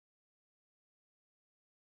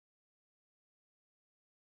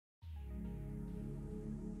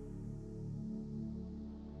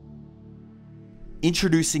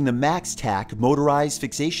Introducing the MaxTack Motorized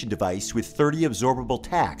Fixation device with 30 absorbable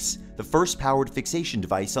tacks, the first powered fixation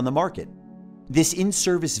device on the market. This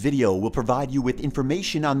in-service video will provide you with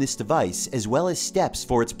information on this device as well as steps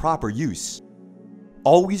for its proper use.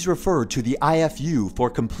 Always refer to the IFU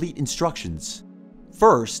for complete instructions.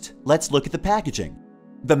 First, let's look at the packaging.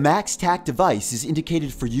 The MaxTack device is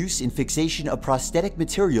indicated for use in fixation of prosthetic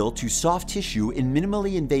material to soft tissue in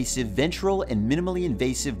minimally invasive ventral and minimally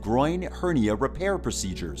invasive groin hernia repair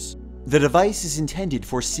procedures. The device is intended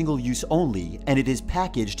for single use only, and it is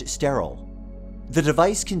packaged sterile. The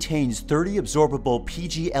device contains 30 absorbable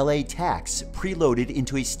PGLA tacks preloaded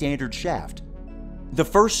into a standard shaft. The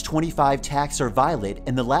first 25 tacks are violet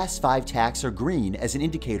and the last 5 tacks are green as an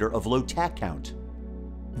indicator of low tack count.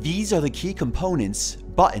 These are the key components,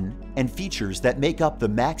 button, and features that make up the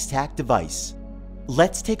MaxTack device.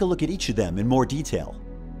 Let's take a look at each of them in more detail.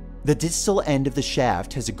 The distal end of the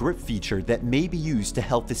shaft has a grip feature that may be used to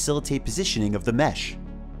help facilitate positioning of the mesh.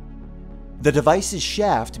 The device's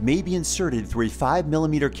shaft may be inserted through a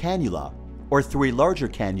 5mm cannula or through a larger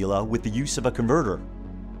cannula with the use of a converter.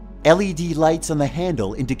 LED lights on the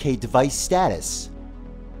handle indicate device status.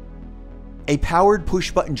 A powered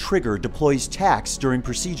push-button trigger deploys tacks during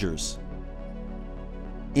procedures.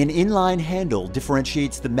 An inline handle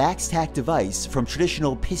differentiates the MaxTack device from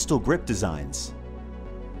traditional pistol grip designs.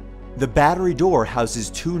 The battery door houses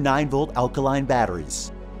 2 9-volt alkaline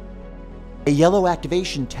batteries. A yellow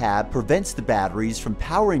activation tab prevents the batteries from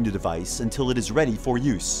powering the device until it is ready for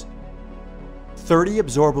use. 30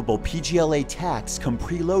 absorbable PGLA tacks come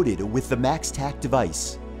preloaded with the MaxTack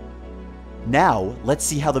device. Now, let's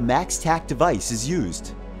see how the MaxTack device is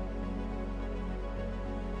used.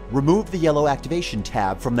 Remove the yellow activation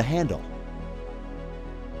tab from the handle.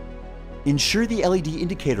 Ensure the LED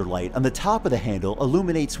indicator light on the top of the handle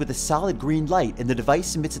illuminates with a solid green light and the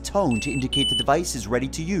device emits a tone to indicate the device is ready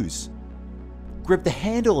to use. Grip the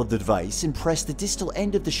handle of the device and press the distal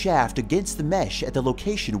end of the shaft against the mesh at the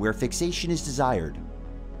location where fixation is desired.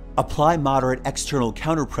 Apply moderate external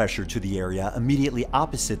counterpressure to the area immediately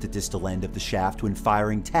opposite the distal end of the shaft when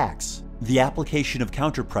firing tacks. The application of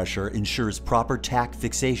counterpressure ensures proper tack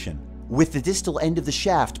fixation. With the distal end of the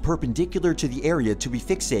shaft perpendicular to the area to be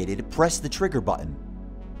fixated, press the trigger button.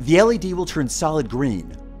 The LED will turn solid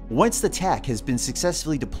green. Once the tack has been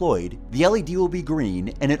successfully deployed, the LED will be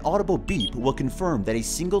green and an audible beep will confirm that a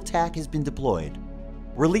single tack has been deployed.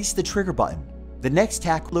 Release the trigger button. The next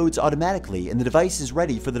tack loads automatically and the device is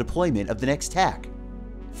ready for the deployment of the next tack.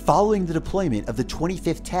 Following the deployment of the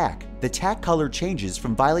 25th tack, the tack color changes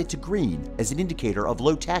from violet to green as an indicator of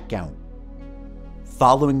low tack count.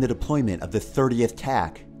 Following the deployment of the 30th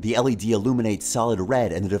tack, the LED illuminates solid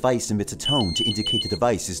red and the device emits a tone to indicate the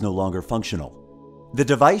device is no longer functional. The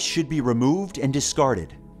device should be removed and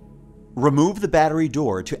discarded. Remove the battery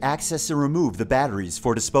door to access and remove the batteries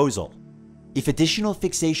for disposal. If additional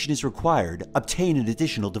fixation is required, obtain an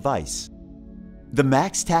additional device. The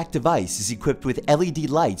MaxTack device is equipped with LED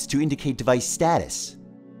lights to indicate device status.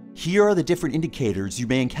 Here are the different indicators you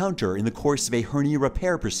may encounter in the course of a hernia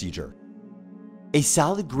repair procedure. A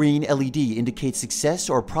solid green LED indicates success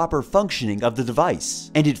or proper functioning of the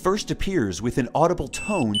device, and it first appears with an audible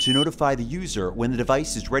tone to notify the user when the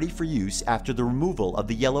device is ready for use after the removal of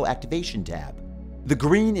the yellow activation tab. The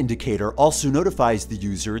green indicator also notifies the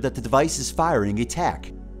user that the device is firing a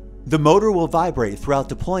tack. The motor will vibrate throughout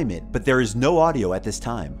deployment, but there is no audio at this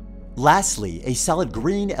time. Lastly, a solid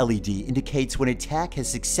green LED indicates when a tack has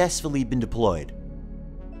successfully been deployed.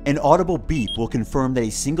 An audible beep will confirm that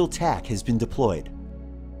a single tack has been deployed.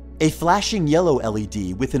 A flashing yellow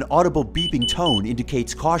LED with an audible beeping tone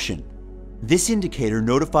indicates caution. This indicator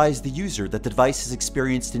notifies the user that the device has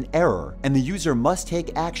experienced an error and the user must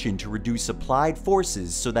take action to reduce applied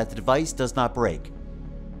forces so that the device does not break.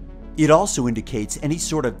 It also indicates any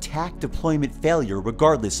sort of tack deployment failure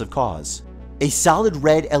regardless of cause. A solid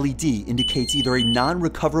red LED indicates either a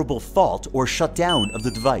non-recoverable fault or shutdown of the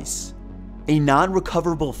device. A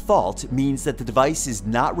non-recoverable fault means that the device is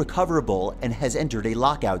not recoverable and has entered a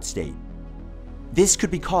lockout state. This could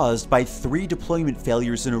be caused by 3 deployment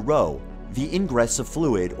failures in a row, the ingress of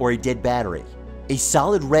fluid, or a dead battery. A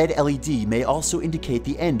solid red LED may also indicate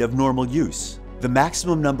the end of normal use. The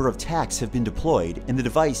maximum number of tacks have been deployed and the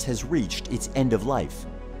device has reached its end of life.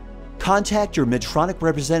 Contact your Medtronic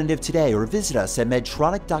representative today or visit us at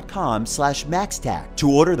medtronic.com/maxtack to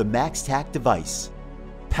order the MaxTack device,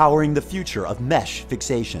 powering the future of mesh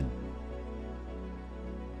fixation.